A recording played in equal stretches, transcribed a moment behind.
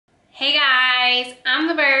Hey guys, I'm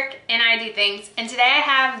the Burke and I do things, and today I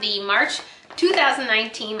have the March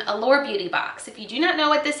 2019 Allure Beauty Box. If you do not know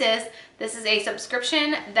what this is a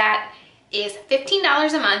subscription that is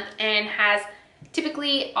 $15 a month and has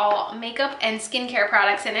typically all makeup and skincare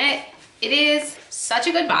products in it. It is such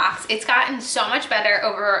a good box. It's gotten so much better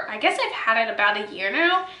over, I guess I've had it about a year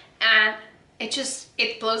now, and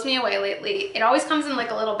it blows me away lately. It always comes in like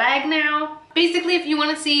a little bag now. Basically, if you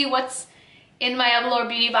want to see what's in my Allure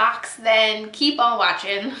Beauty Box, then keep on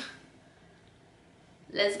watching.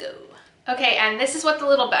 Let's go. Okay, and this is what the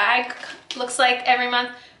little bag looks like every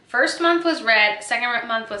month. First month was red, second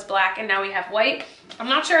month was black, and now we have white. I'm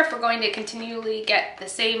not sure if we're going to continually get the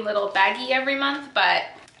same little baggie every month, but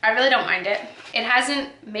I really don't mind it. It hasn't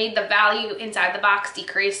made the value inside the box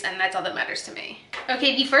decrease, and that's all that matters to me.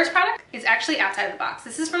 Okay, the first product is actually outside of the box.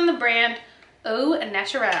 This is from the brand Au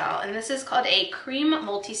Naturel, and this is called a cream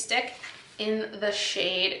multi-stick in the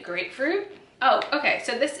shade Grapefruit. Oh, okay,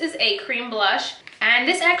 so this is a cream blush, and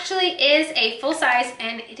this actually is a full size,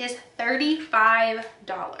 and it is $35.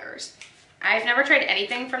 I've never tried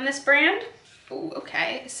anything from this brand. Ooh,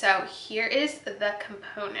 okay, so here is the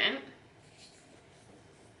component.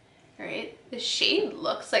 All right, the shade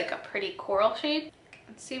looks like a pretty coral shade.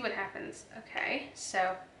 Let's see what happens. Okay,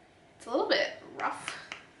 so it's a little bit rough.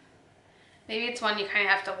 Maybe it's one you kind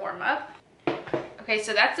of have to warm up. Okay,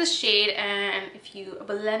 so that's the shade, and if you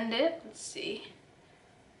blend it, let's see.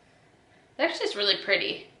 It actually is really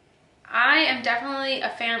pretty. I am definitely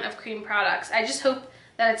a fan of cream products. I just hope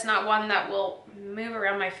that it's not one that will move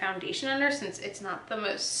around my foundation under, since it's not the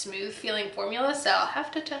most smooth feeling formula, so I'll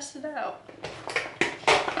have to test it out.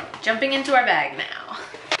 Jumping into our bag now.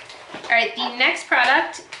 All right, the next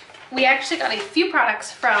product, we actually got a few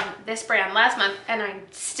products from this brand last month, and I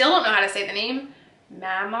still don't know how to say the name,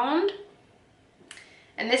 Mamonde.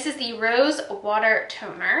 And this is the Rose Water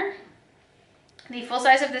Toner. The full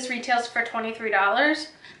size of this retails for $23.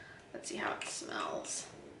 Let's see how it smells.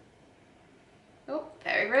 Oh,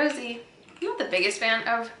 very rosy. I'm not the biggest fan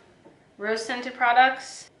of rose scented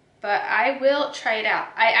products, but I will try it out.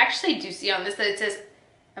 I actually do see on this that it says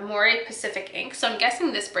Amore Pacific Ink, so I'm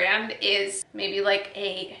guessing this brand is maybe like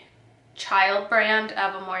a child brand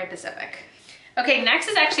of Amore Pacific. Okay, next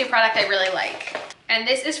is actually a product I really like, and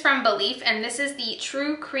this is from Belief, and this is the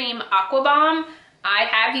True Cream Aqua Bomb. I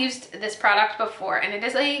have used this product before, and it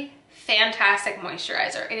is a fantastic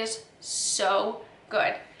moisturizer. It is so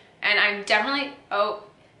good, and I'm definitely, oh,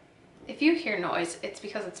 if you hear noise, it's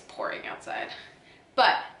because it's pouring outside.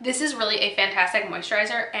 But this is really a fantastic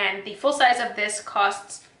moisturizer, and the full size of this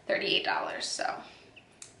costs $38, so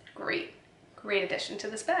great addition to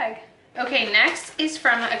this bag. Okay, next is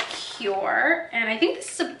from Allure, and I think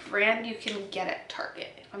this is a brand you can get at Target,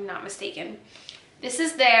 if I'm not mistaken. This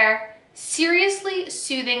is their Seriously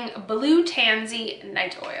Soothing Blue Tansy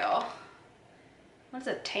Night Oil. What's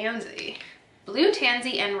a tansy? Blue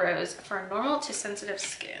tansy and rose for normal to sensitive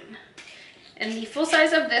skin. And the full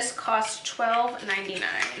size of this costs $12.99.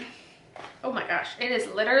 Oh my gosh, it is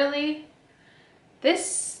literally,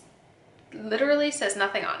 this literally says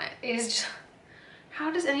nothing on it. It is just, how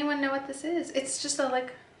does anyone know what this is? It's just a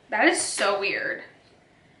like, that is so weird.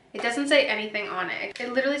 It doesn't say anything on it.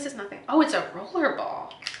 It literally says nothing. Oh, it's a roller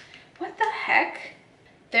ball. What the heck?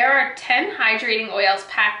 There are 10 hydrating oils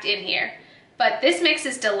packed in here, but this mix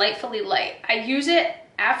is delightfully light. I use it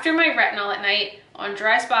after my retinol at night, on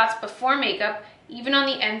dry spots, before makeup, even on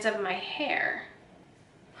the ends of my hair.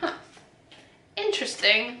 Huh,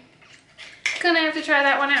 interesting. Gonna have to try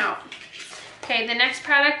that one out. Okay, the next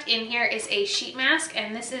product in here is a sheet mask,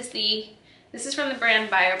 and this is from the brand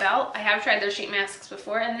BioBell. I have tried their sheet masks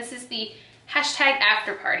before, and this is the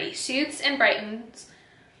 #After Party. Soothes and brightens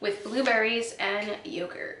with blueberries and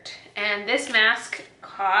yogurt. And this mask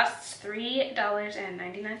costs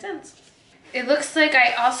 $3.99. It looks like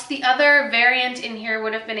the other variant in here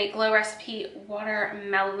would have been a Glow Recipe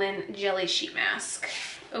Watermelon Jelly Sheet Mask.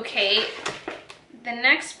 Okay, the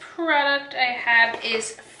next product I have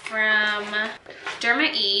is from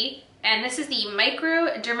Derma E, and this is the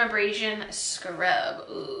Micro Dermabrasion Scrub.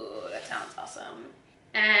 Ooh, that sounds awesome.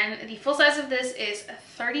 And the full size of this is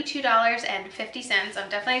 $32.50. I'm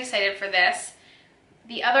definitely excited for this.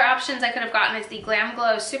 The other options I could have gotten is the Glam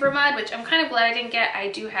Glow Super Mud, which I'm kind of glad I didn't get. I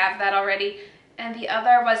do have that already. And the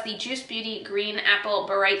other was the Juice Beauty Green Apple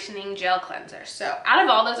Brightening Gel Cleanser. So out of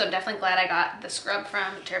all those, I'm definitely glad I got the scrub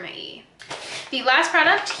from Derma E. The last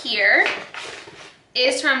product here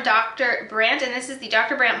is from Dr. Brandt, and this is the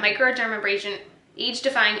Dr. Brandt Micro Dermabrasion Age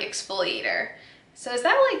Defying Exfoliator. So is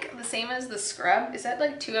that like the same as the scrub? Is that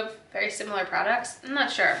like two of very similar products? I'm not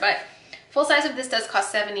sure, but full size of this does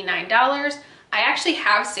cost $79. I actually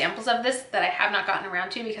have samples of this that I have not gotten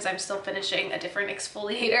around to because I'm still finishing a different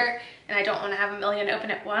exfoliator and I don't want to have a million open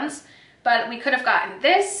at once. But we could have gotten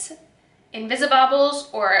this,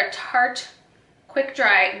 Invisibobbles, or a Tarte Quick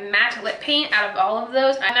Dry Matte Lip Paint out of all of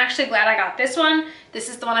those. I'm actually glad I got this one. This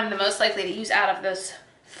is the one I'm the most likely to use out of those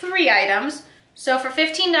 3 items. So for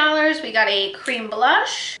 $15, we got a cream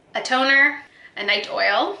blush, a toner, a night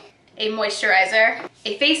oil, a moisturizer,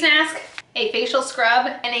 a face mask, a facial scrub,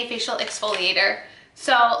 and a facial exfoliator.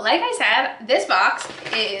 So like I said, this box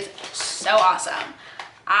is so awesome.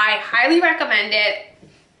 I highly recommend it.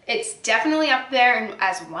 It's definitely up there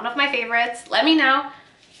as one of my favorites. Let me know,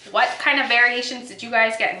 what kind of variations did you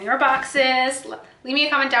guys get in your boxes? Leave me a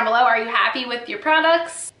comment down below. Are you happy with your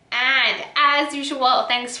products? And as usual,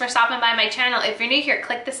 thanks for stopping by my channel. If you're new here,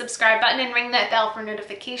 click the subscribe button and ring that bell for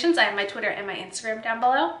notifications. I have my Twitter and my Instagram down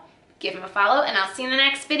below. Give them a follow, and I'll see you in the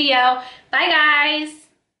next video. Bye, guys.